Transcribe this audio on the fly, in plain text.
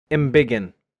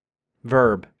Embiggen.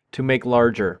 Verb, to make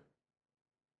larger.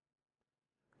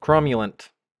 Cromulent.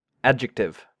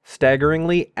 Adjective,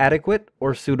 staggeringly adequate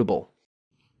or suitable.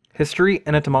 History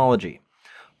and etymology.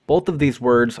 Both of these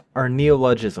words are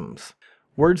neologisms,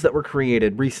 words that were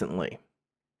created recently.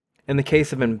 In the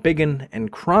case of Embiggen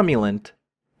and Cromulent,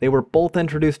 they were both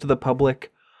introduced to the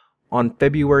public on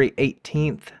February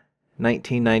 18th,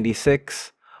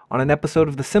 1996, on an episode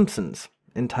of The Simpsons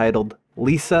entitled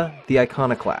Lisa the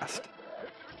Iconoclast.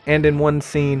 And in one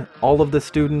scene, all of the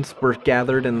students were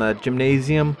gathered in the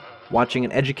gymnasium watching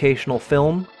an educational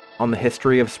film on the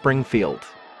history of Springfield.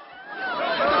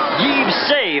 You've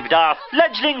saved our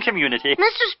fledgling community.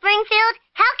 Mr. Springfield,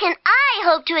 how can I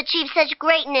hope to achieve such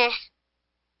greatness?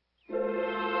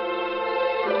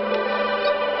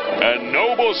 A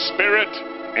noble spirit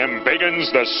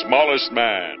embiggens the smallest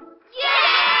man.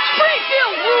 Yeah!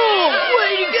 Springfield rules!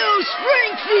 Way to go,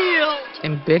 Springfield!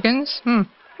 Embiggens?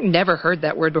 Never heard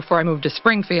that word before I moved to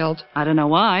Springfield. I don't know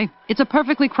why. It's a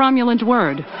perfectly cromulent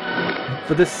word.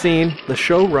 For this scene, the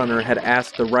showrunner had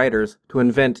asked the writers to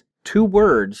invent two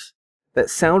words that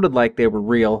sounded like they were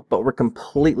real, but were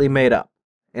completely made up,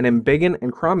 and Embiggen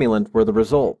and Cromulent were the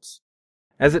results.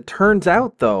 As it turns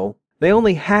out, though, they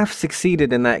only half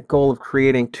succeeded in that goal of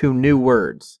creating two new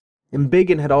words.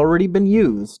 Embiggen had already been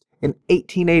used in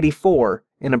 1884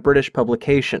 in a British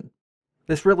publication.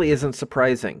 This really isn't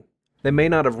surprising. They may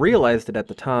not have realized it at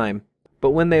the time,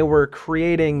 but when they were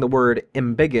creating the word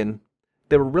Embiggen,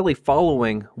 they were really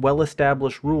following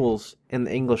well-established rules in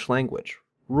the English language.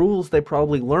 Rules they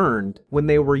probably learned when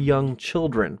they were young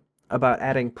children about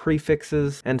adding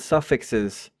prefixes and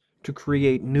suffixes to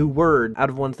create new words out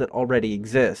of ones that already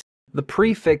exist. The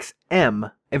prefix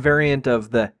M, a variant of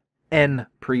the N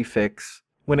prefix,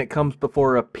 when it comes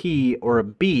before a P or a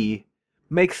B,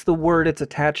 makes the word it's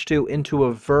attached to into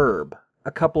a verb.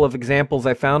 A couple of examples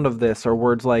I found of this are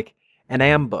words like an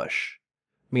ambush,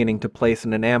 meaning to place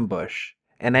in an ambush,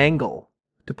 an angle,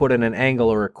 to put in an angle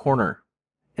or a corner,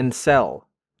 and cell,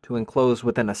 to enclose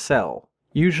within a cell.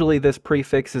 Usually this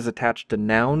prefix is attached to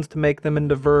nouns to make them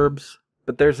into verbs,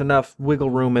 but there's enough wiggle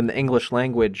room in the English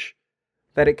language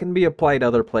that it can be applied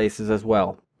other places as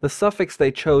well. The suffix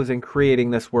they chose in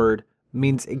creating this word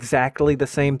means exactly the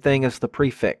same thing as the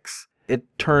prefix. It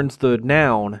turns the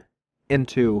noun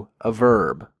into a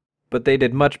verb. But they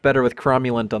did much better with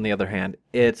cromulent on the other hand.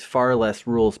 It's far less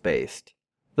rules-based.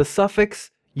 The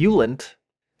suffix ulent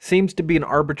seems to be an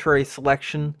arbitrary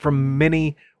selection from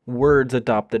many words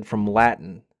adopted from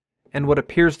Latin, and what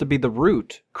appears to be the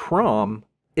root, crom,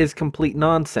 is complete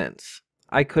nonsense.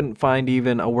 I couldn't find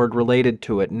even a word related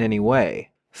to it in any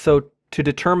way. So to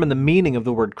determine the meaning of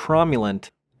the word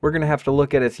cromulent, we're going to have to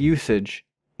look at its usage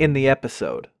in the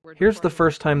episode. Here's the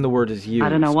first time the word is used. I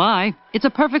don't know why. It's a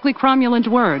perfectly cromulent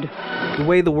word. The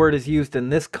way the word is used in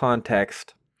this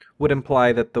context would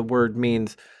imply that the word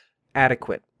means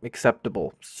adequate,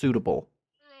 acceptable, suitable.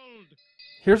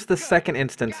 Here's the second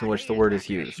instance in which the word is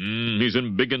used. He's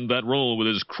embiggened that role with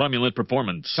his cromulent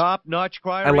performance. Top-notch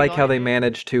choir. I like how they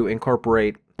managed to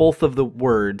incorporate both of the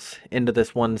words into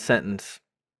this one sentence.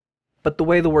 But the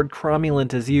way the word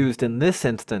cromulent is used in this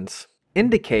instance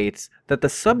indicates that the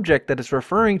subject that it's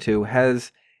referring to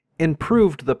has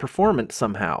improved the performance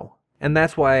somehow. And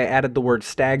that's why I added the word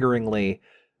staggeringly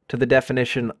to the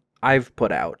definition I've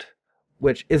put out,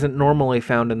 which isn't normally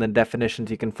found in the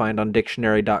definitions you can find on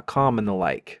dictionary.com and the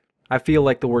like. I feel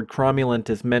like the word cromulent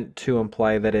is meant to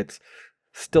imply that it's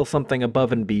still something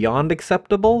above and beyond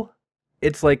acceptable.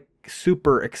 It's like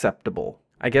super acceptable.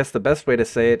 I guess the best way to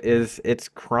say it is it's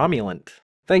cromulent.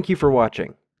 Thank you for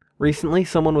watching. Recently,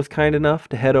 someone was kind enough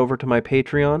to head over to my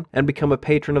Patreon and become a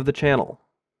patron of the channel.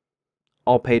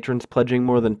 All patrons pledging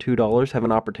more than $2 have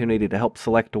an opportunity to help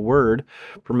select a word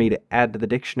for me to add to the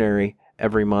dictionary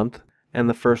every month, and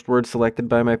the first word selected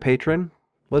by my patron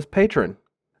was patron.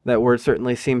 That word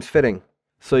certainly seems fitting,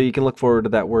 so you can look forward to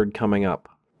that word coming up.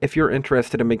 If you're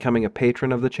interested in becoming a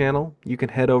patron of the channel, you can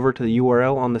head over to the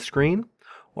URL on the screen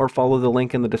or follow the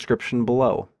link in the description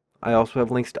below. I also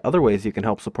have links to other ways you can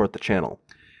help support the channel.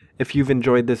 If you've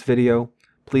enjoyed this video,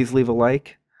 please leave a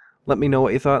like. Let me know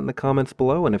what you thought in the comments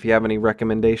below, and if you have any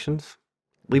recommendations,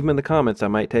 leave them in the comments. I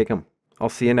might take them. I'll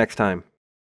see you next time.